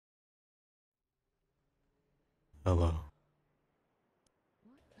Hello.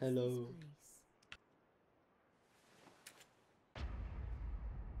 Hello.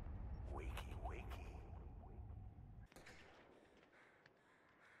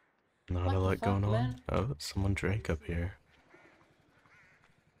 Not What a the lot fuck, going on. man? Oh, someone drank up here.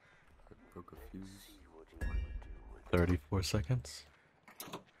 Broke a fuse. 34 seconds.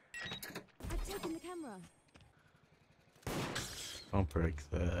 I've taken the camera. Don't break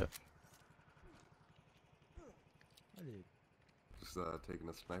that. Just taking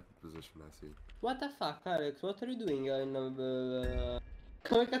a sniper position, I see. What the fuck, Alex? What are you doing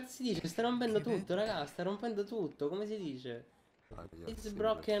come cazzo si dice? Sta rompendo tutto, raga. Sta rompendo tutto. Come si dice? It's Yes,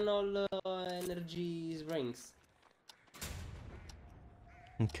 broken English. all energy rings.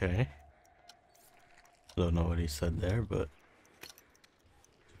 Okay. Don't know what he said there, but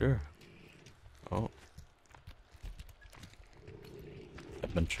sure. Oh.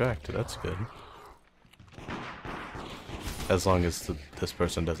 I've been tracked, that's good. As long as this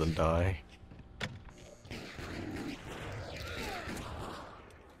person doesn't die.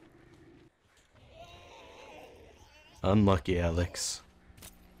 Unlucky, Alex.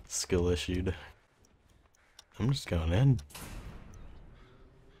 Skill issued. I'm just going in.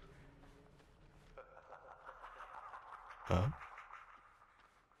 Huh?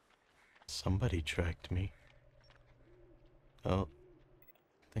 Somebody tracked me. Oh.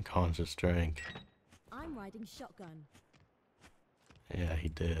 I think Hans just drank. I'm riding shotgun. Yeah, he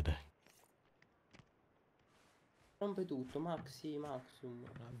did. Rompe tutto, Maxi, Maxum.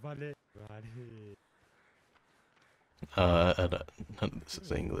 Vale. This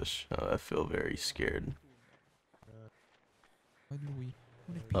is English. I feel very scared. Lui.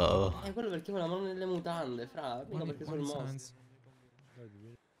 Quello perché con la mano nelle mutande, fra. Mica perché sono il mostro.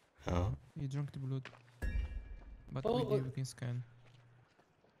 Oh. He drank the blood. But Oh, we can scan.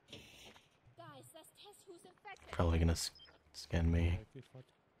 Guys, let's test who's infected. Probably gonna scan me.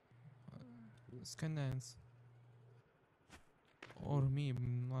 Scan hands. Or me, I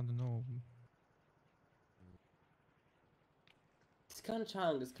don't know. Scan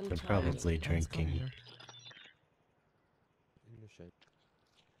Chang, Scan They're Chang. probably Scan drinking. here.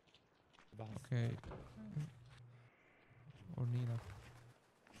 Okay. Or Nina.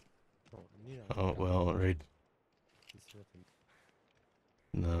 Oh, well, right.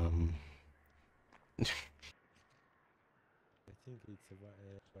 I think it's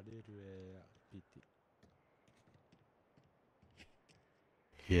Valerio Pitti.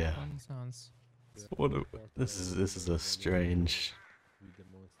 Yeah. Funny sounds. This is a strange.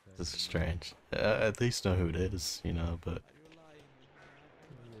 This is strange. At least know who it is, you know, but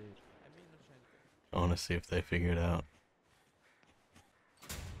I want to see if they figure it out.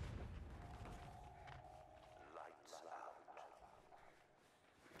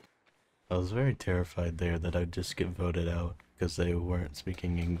 I was very terrified there that I'd just get voted out because they weren't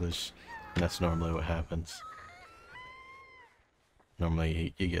speaking English, and that's normally what happens.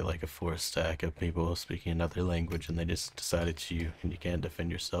 Normally you get like a 4 stack of people speaking another language and they just decide it's you and you can't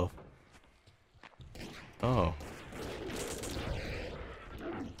defend yourself. Oh.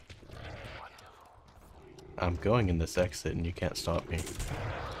 I'm going in this exit and you can't stop me.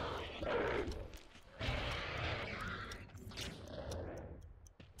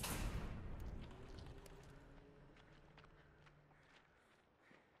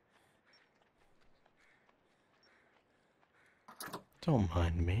 Don't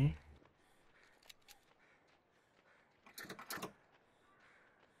mind me.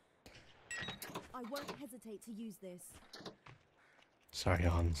 I won't hesitate to use this. Sorry,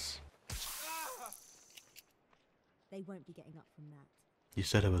 Hans. They won't be getting up from that. You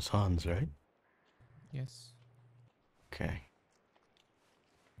said it was Hans, right? Yes. Okay.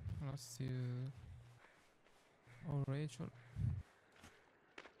 Let's see. Oh, Rachel.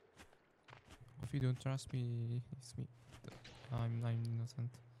 If you don't trust me, it's me. I'm innocent.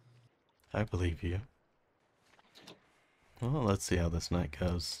 I believe you. Well, let's see how this night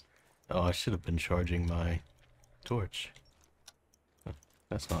goes. Oh, I should have been charging my torch.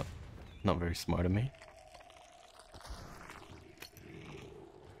 That's not very smart of me.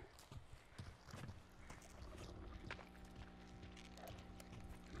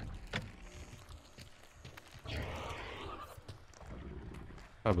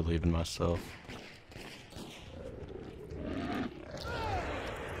 I believe in myself.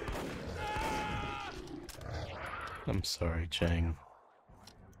 I'm sorry, Chang.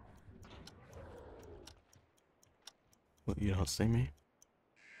 What, you don't see me?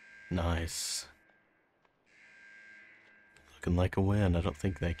 Nice. Looking like a win. I don't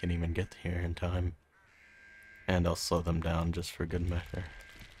think they can even get here in time. And I'll slow them down just for good measure.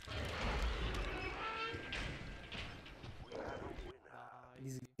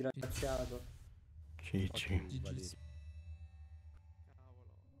 Disgraziato. GG. GG.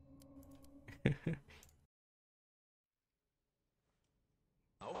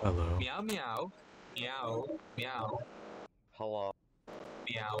 Hello. Meow meow. Meow meow. Hello.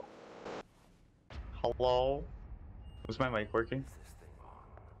 Meow. Hello. Was my mic working?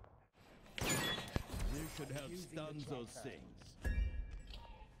 You should have stunned those things.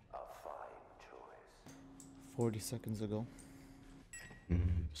 40 seconds ago.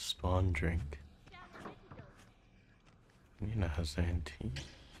 Spawn drink. Nina has anti.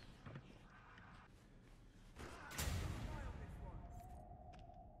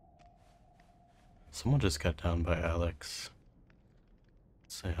 Someone just got down by Alex.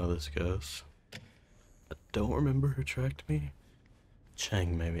 Let's see how this goes. I don't remember who tracked me.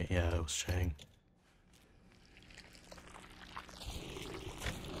 Chang, maybe. Yeah, it was Chang.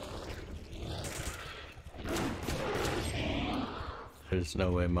 There's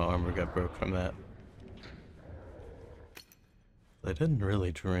no way my armor got broke from that. They didn't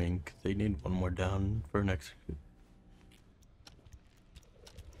really drink. They need one more down for next.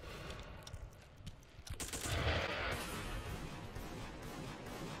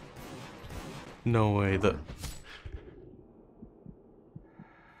 No way that.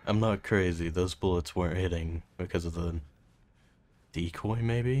 I'm not crazy. Those bullets weren't hitting because of the decoy,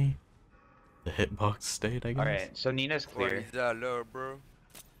 maybe? The hitbox state, I guess? Alright, so Nina's clear. What is that, lure, bro?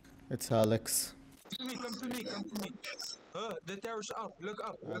 It's Alex. Come to me, come to me. The terrace up. Look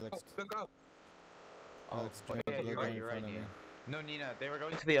up. Look Alex. up. Look up. Alex, Oh, drank yeah, blood you're right right, in you're right, front of me. Nina. No, Nina, they were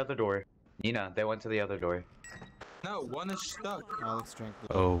going to the other door. Nina, they went to the other door. No, one is stuck. Alex drank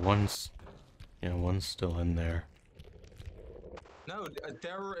blood. Oh, one's. Yeah, one's still in there. No, a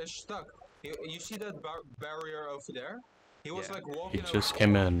terror is stuck. You see that barrier over there? He was Yeah. like He walking just over-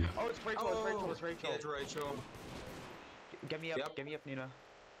 came in. Oh, it's Rachel, it's Rachel, it's Rachel. Yeah, it's Rachel. Get me up, Yep. get me up, Nina.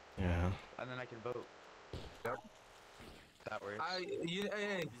 Yeah. And then I can vote. Yep. That works.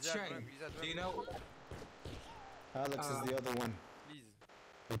 Hey, Chang, do you know? Alex is the other one. Please.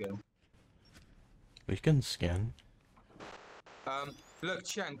 Okay. We can scan. Look,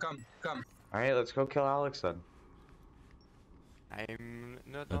 Chang, come. Alright, let's go kill Alex then. I'm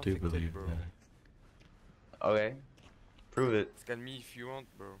not I do infected, believe bro. that. Okay. Prove it. Scan me if you want,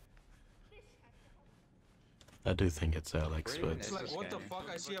 bro. I do think it's Alex, Really? but It's like, what the fuck?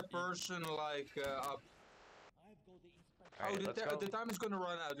 I see a person like up. Alright, Oh, let's go. the time is gonna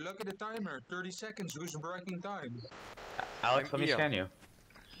run out. Look at the timer. 30 seconds. Who's breaking time? Alex, I'm let me here. scan you.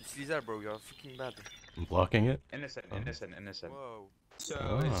 It's Lisa, bro. You're fucking bad. I'm blocking it. Innocent, Oh. innocent. Whoa. So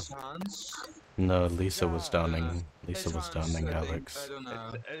Ah. it's Hans. No, Lisa was Yeah, downing. Lisa It's was Hans, downing I think. Alex. I don't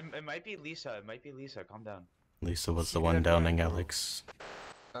know. It might be Lisa, it might be Lisa, calm down. Lisa was See the me one that downing way, bro. Alex.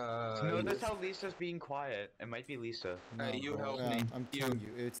 No, that's how Lisa's being quiet. It might be Lisa. No, Hey, you bro, help yeah, me. I'm You. telling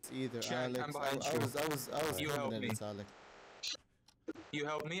you, it's either Check, I'm Alex. behind I you. was You help confident me. it's Alex. You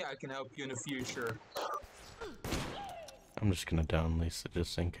help me, I can help you in the future. I'm just gonna down Lisa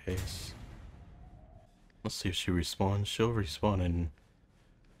just in case. Let's see if she respawns. She'll respawn in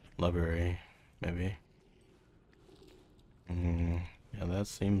library, maybe. Yeah, that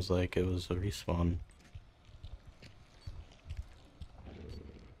seems like it was a respawn.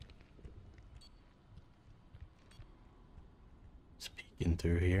 Just peeking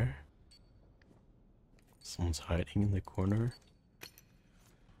through here. Someone's hiding in the corner. I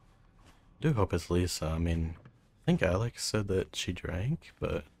do hope it's Lisa. I mean, I think Alex said that she drank,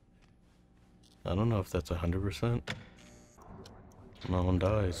 but I don't know if that's 100%. No one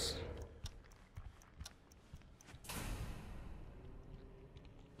dies.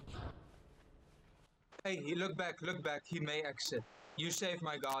 Hey, look back, he may exit. You saved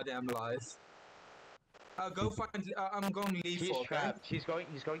my goddamn life. Go find, I'm going He's lethal, okay? trapped. He's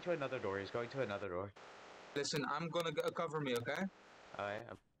going to another door. He's going to another door. Listen, I'm gonna cover me, okay? Alright,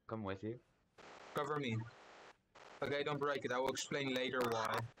 I'll come with you. Cover me. Okay, don't break it, I will explain later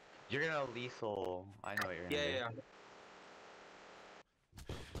why. You're gonna lethal. I know what you're gonna Yeah, do.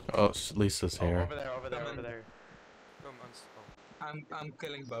 yeah. Oh, Lisa's Oh, here. over there, over there, Come over in. there. Come on. I'm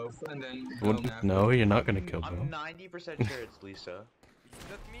killing both, and then What- going after. no, you're not gonna kill I'm both. 90% sure it's Lisa. It's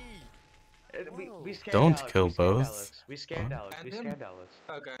not me. We scanned Don't Alex, kill we scanned both. Alex. We scanned What? Alex. We And him? scanned Alex.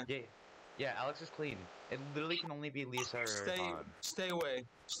 Okay. Yeah, yeah. Alex is clean. It literally can only be Lisa or Stay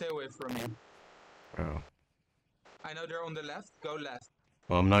away from me. Oh. I know they're on the left, go left.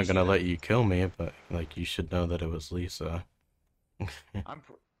 Well, I'm not You see gonna that? let you kill me, but like you should know that it was Lisa.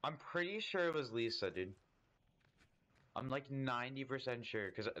 I'm pretty sure it was Lisa, dude. I'm like 90% sure,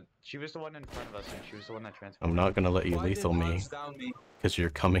 because she was the one in front of us, and she was the one that transformed. I'm not gonna let you Why did lethal me, Hans down me? because you're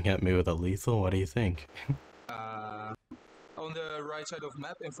coming at me with a lethal. What do you think? On the right side of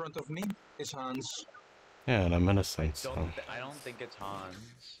map in front of me is Hans. Yeah, and I'm innocent, so. I don't think it's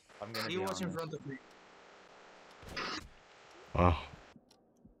Hans. I'm gonna He be was honest. in front of me. Wow.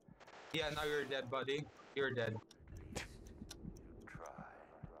 Yeah, now you're dead, buddy. You're dead.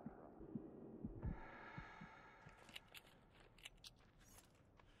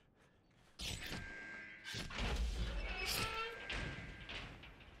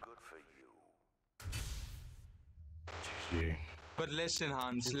 GG. But listen,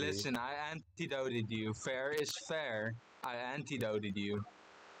 Hans, listen, I antidoted you. Fair is fair. I antidoted you.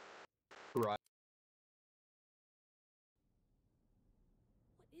 Right.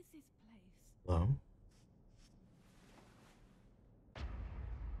 What is this place? Hello?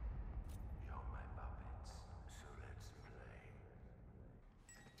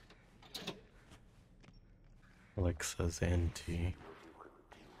 Alex says anti.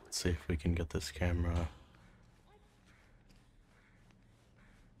 Let's see if we can get this camera.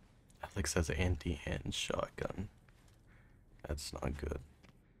 Alex says anti-hand shotgun. That's not good.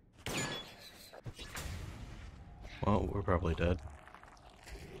 Well, we're probably dead.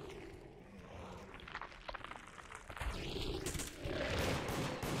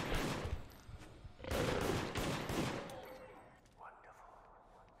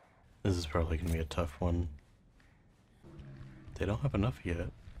 This is probably gonna be a tough one. They don't have enough yet.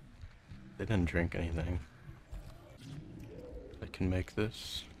 They didn't drink anything. I can make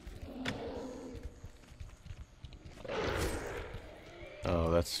this.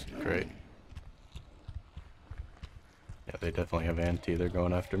 Oh, that's great. Yeah, they definitely have anti. They're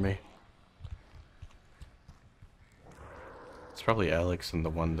going after me. It's probably Alex and the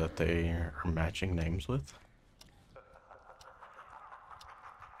one that they are matching names with.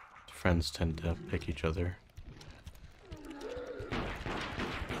 Friends tend to pick each other.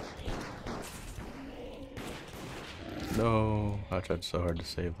 No, I tried so hard to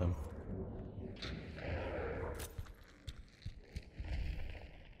save them.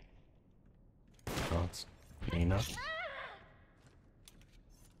 Oh, it's Nina.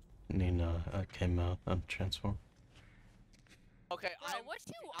 Nina came out on transform. Okay, Bro, what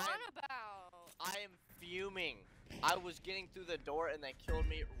you on about? I am fuming. I was getting through the door and they killed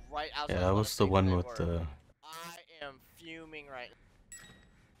me right outside. Yeah, that was the one with the. I am fuming right now.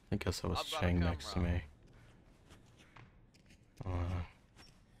 I guess that was Chang next to me.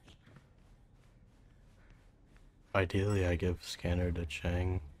 Ideally, I give scanner to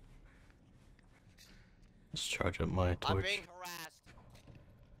Chang. Just charge up my I'm torch. being harassed.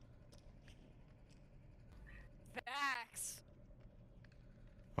 Facts.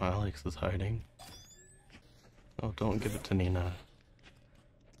 Oh, Alex is hiding. Oh, don't give it to Nina.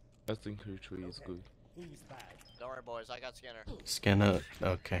 I think her tree is good. Don't worry, boys. I got scanner. Scanner.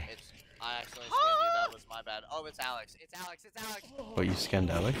 Okay. I accidentally scanned you. That was my bad. Oh, it's Alex. It's Alex. It's Alex. What, you scanned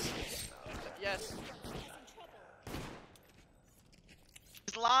Alex? Yes.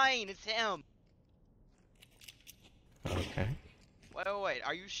 He's lying. It's him. Okay. Wait.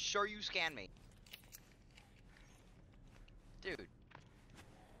 Are you sure you scanned me? Dude.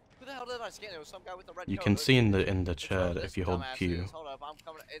 Who the hell did I scan? It was some guy with the red You coat. can see in the chat if you hold Q. Hold up, I'm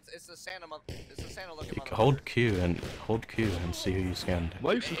coming. It's the Santa It's the Santa looking You motherfucker. can hold Q and see who you scanned.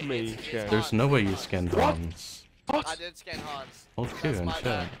 Why you shoot me, Chang? There's no way you scanned Hans. I did scan Hans. Hold Q That's and my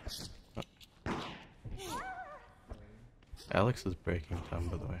chat. bad. Alex is breaking time,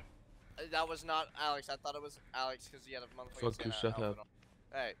 by the way. That was not Alex. I thought it was Alex because he had a motherfucking Fuck you, Santa shut outfit up. on.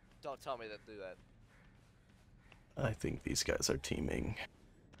 Hey, don't tell me to do that. I think these guys are teaming.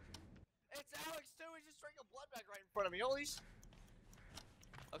 It's Alex too. He just drank a blood bag right in front of me. Holy s.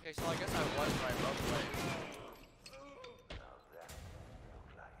 Okay, so I guess I was right both ways.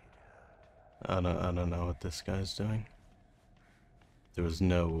 I don't know what this guy's doing. There was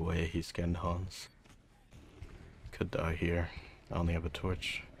no way he scanned Hans. Could die here. I only have a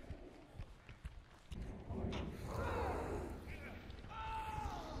torch.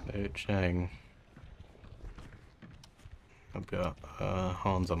 Hey, Chang. I've got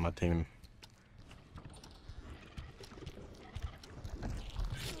Hans on my team.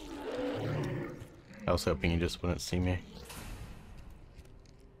 I was hoping he just wouldn't see me.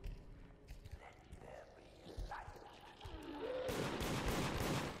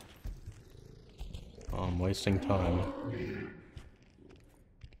 Oh, I'm wasting time.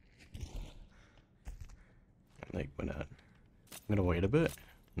 Like, when I'm gonna wait a bit,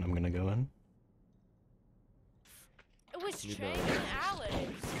 and I'm gonna go in. It was Chang and Alex.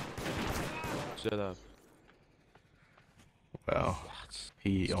 Shut up. Wow.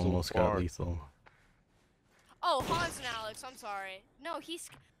 He So almost far. got lethal. Oh, Hans and Alex. I'm sorry. No, he's.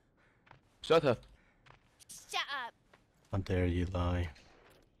 Shut up. Shut up. How dare you lie?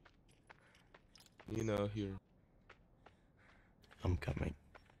 You know, here. I'm coming.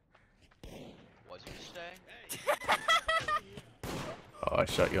 What'd you say? Oh, I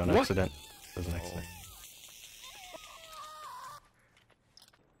shot you on accident. It was an accident.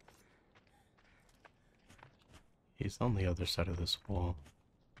 He's on the other side of this wall.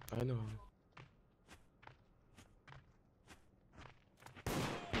 I know.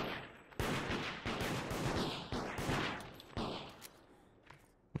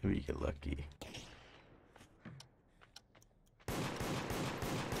 Maybe you get lucky.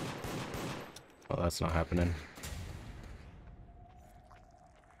 Well, that's not happening.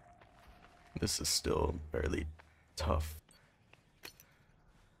 This is still fairly tough.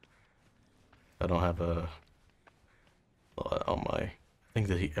 I don't have a lot on my. I think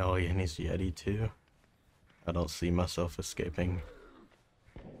that he. Oh, yeah, he's Yeti too. I don't see myself escaping.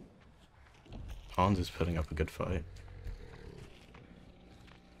 Hans is putting up a good fight.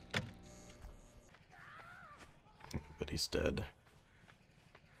 But he's dead.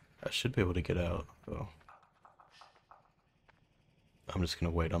 I should be able to get out, though. I'm just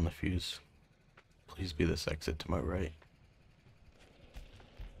gonna wait on the fuse. Please be this exit to my right.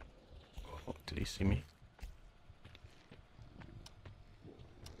 Oh, did he see me?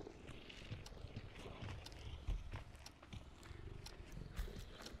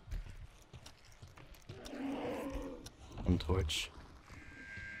 I'm torch.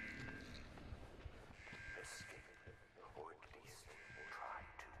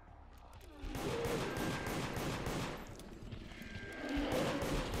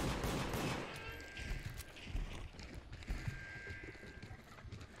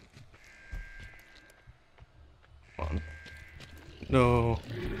 On. No.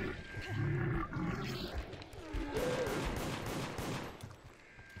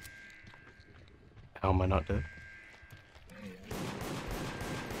 How am I not dead?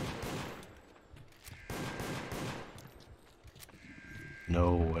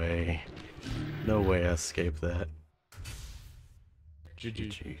 No way. No way I escaped that.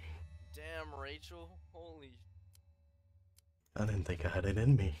 GG. Damn, Rachel. Holy. I didn't think I had it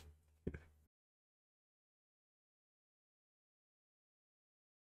in me.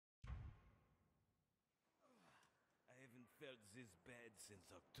 I haven't felt this bad since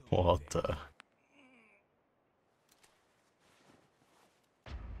October. What the?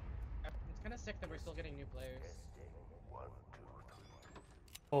 It's kind of sick that we're still getting new players.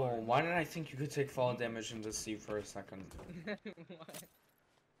 Oh, why did I think you could take fall damage in the sea for a second? What?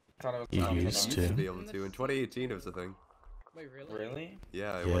 I thought it was You optional. used to be able to. In 2018, it was a thing. Wait, really? Really?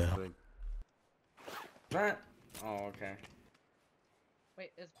 Yeah, it was a thing. That? Oh, okay.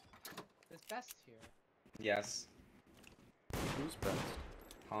 Wait, is Best here? Yes. Who's best?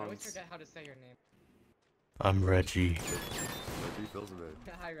 I always Hans. forget how to say your name. I'm Reggie. Reggie feels a bit.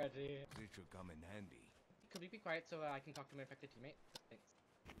 Hi, Reggie. It should come in handy. Could we be quiet so I can talk to my infected teammate? Thanks.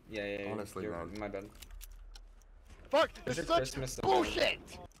 Yeah. Honestly, you're, man. My bad. Fuck! Is This it such Christmas bullshit!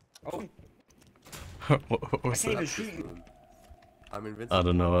 Oh. What was I can't that? even shoot you. I'm invincible. I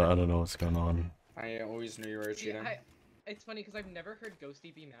don't know what's going on. I always knew you were cheating. Yeah, it's funny because I've never heard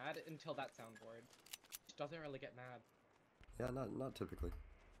Ghosty be mad until that soundboard. She doesn't really get mad. Yeah, not typically.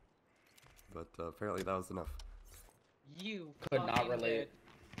 But apparently that was enough. You Could not fucking relate. did.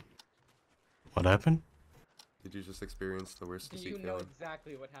 What happened? Did you just experience the worst deceit You know feeling?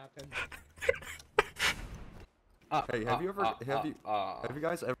 exactly what happened. Hey, have you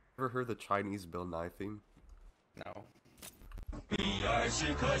guys ever heard the Chinese Bill Nye theme? No.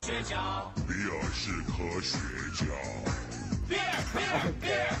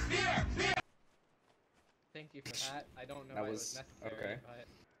 Thank you for that. I don't know That why it was- was necessary, okay. but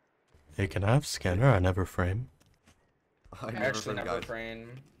Hey, can I have scanner? I never frame. I I never actually heard never guys.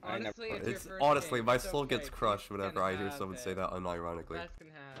 frame. I never. Honestly, it's your It's first honestly, game, my it's soul okay, gets crushed you whenever can I hear have someone say it. that unironically. Best can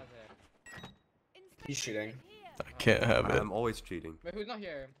have it. He's cheating. I can't have it. I'm always cheating. Wait, who's not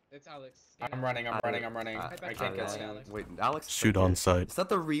here? It's Alex. I'm running. I'm running. I can't get scanned. Wait, Alex? is Shoot right on here. sight. Is that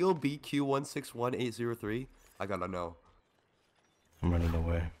the real BQ161803? I gotta know. I'm running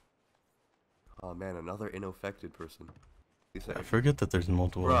away. Oh man, another unaffected person. I forget that there's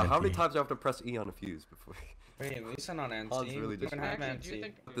multiple. Bro, how many anti- times do I have to press E on a fuse before? Wait, at least I'm not anti. Hans really We don't have Actually, do you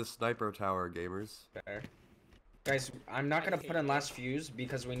anti. think The sniper tower gamers. Fair. Guys, I'm not gonna put in last fuse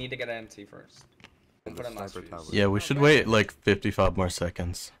because we need to get anti first. We'll And put the in last sniper fuse. tower. Yeah, we should wait like 55 more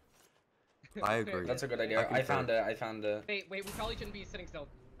seconds. I agree. That's a good idea. I found it. I found it. Wait, we probably shouldn't be sitting still.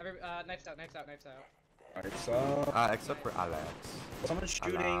 Knives out. Alright, so Except for Alex. someone's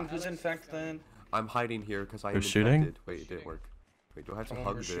shooting. Alex. Who's infected? I'm hiding here because I am Who's shooting? infected. Wait, it didn't work. Wait, do I have to Someone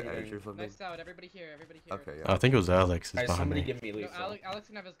hug was the shooting. edge or something? Nice out, everybody here, everybody here. Okay, yeah. I think it was Alex. He's Guys, behind somebody me. give me No, lethal. Alex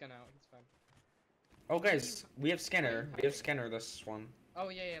can have his gun out, he's fine. Oh, guys, we have scanner. We have scanner this one. Oh,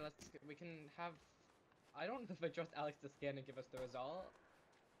 yeah, we can have... I don't know if I trust Alex to scan and give us the result.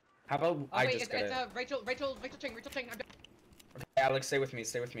 How about Oh, I wait, just get it? Rachel Chang, I'm dead. Okay, Alex, stay with me,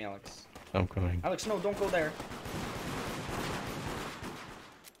 Alex. I'm coming. Alex, no, don't go there.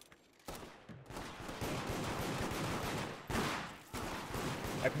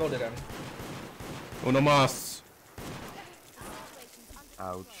 I voted him. Uno más.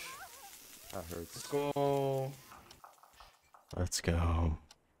 Ouch. That hurts. Let's go. Let's go.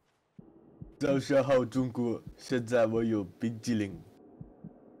 早上好，中国！现在我有冰激凌。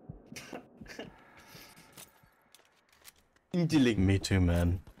冰激凌。 Me too,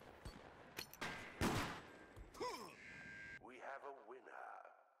 man.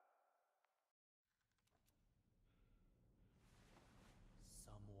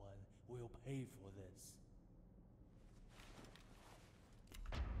 Someone will pay for this.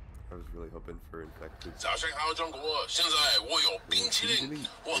 I was really hoping for infected. 早上好，中国！现在我有冰淇淋，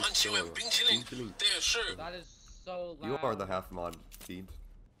我很喜欢冰淇淋，但是 That is so loud. You are the half mod feed.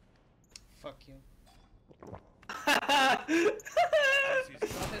 Fuck you.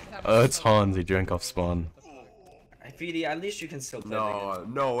 It's Hans. He drank off spawn. Feedy, at least you can still play the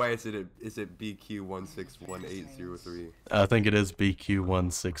game. No way. Is it BQ161803? I think it is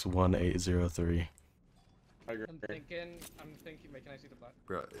BQ161803. I'm thinking, wait, can I see the blood?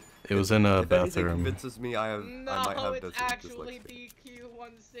 Bro, It was in a if anything bathroom. convinces me I might have it's dyslexia. actually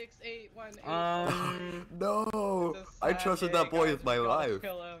BQ16818. No! I trusted that boy with my life.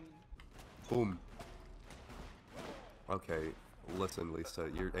 Boom. Okay, listen, Lisa,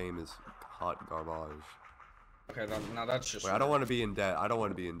 your aim is hot garbage. Okay, now that's just... Wait, I don't want to be in debt.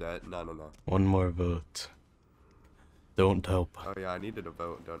 No. One more vote. Don't help. Oh yeah, I needed a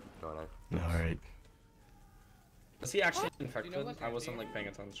vote, don't I? Alright. Is he actually infected? I wasn't like paying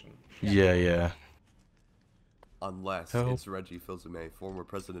attention. Yeah. Unless Help. it's Reggie Fils-Aimé, former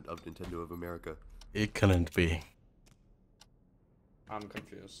president of Nintendo of America. It couldn't be. I'm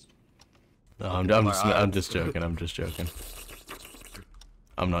confused. No, I'm just joking. I'm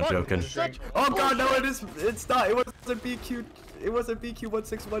not joking. Oh god, no, it's not. It wasn't BQ. It wasn't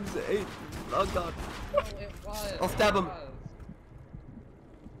BQ16118. Oh god. No, it was. I'll stab him. It was.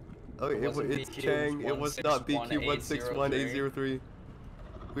 Oh, wasn't it's Chang. It was not BQ161803.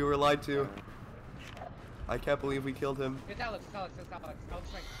 We were lied to. I can't believe we killed him. It's Alex.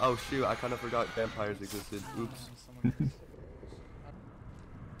 Oh shoot, I kind of forgot vampires existed. Oops.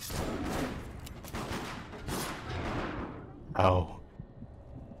 Ow.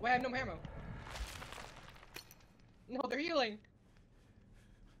 Wait, I have no ammo. No, they're healing.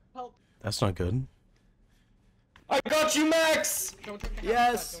 Help. That's not good. I got you, Max! Don't drink the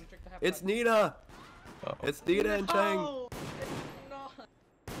Yes! Don't drink the half It's blood. Nina! Uh-oh. It's Nina and Chang! No, it's not.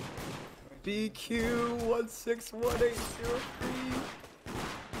 BQ161803.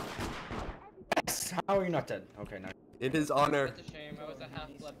 Yes! How are you not dead? Okay, now. In his honor. It's a shame. I was a half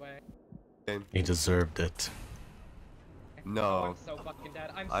blood way. He deserved it. No. I'm so fucking dead.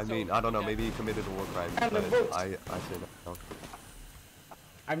 I mean, I don't know, maybe he committed a war crime, And but a vote. I say no.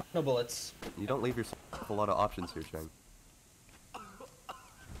 I'm no bullets. You don't leave yourself a lot of options here, Chang.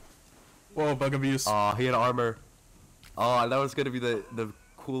 Whoa, bug abuse. Aw, he had armor. Aw, that was gonna be the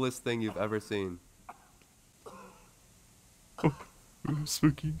coolest thing you've ever seen.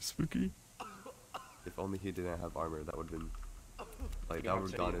 Spooky. If only he didn't have armor, that would've been... Like, that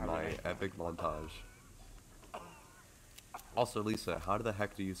would've gone in my epic montage. Also, Lisa, how the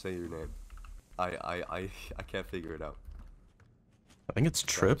heck do you say your name? I can't figure it out. I think it's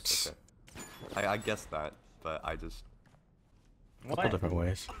Trips. Okay. I guessed that, but I just... Couple different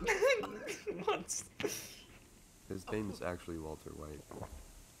ways. What? His name is actually Walter White.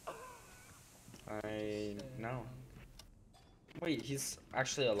 I know. Wait, he's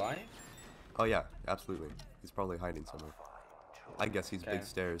actually alive? Oh yeah, absolutely. He's probably hiding somewhere. I guess he's big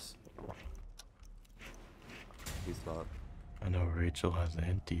stairs. He's not. I know Rachel has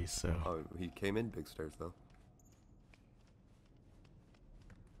empty, so... Oh, he came in big stairs though.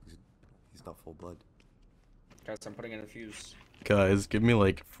 He's not full blood. Guys, I'm putting in a fuse. Guys, give me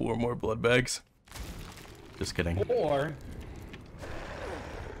like 4 more blood bags. Just kidding. Or...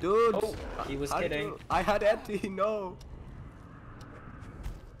 Dude! Oh, he was kidding. I had empty, no!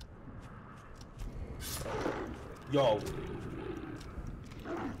 Yo.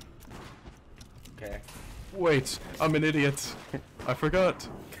 Okay. Wait, I'm an idiot. I forgot.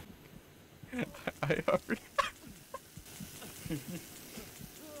 I already...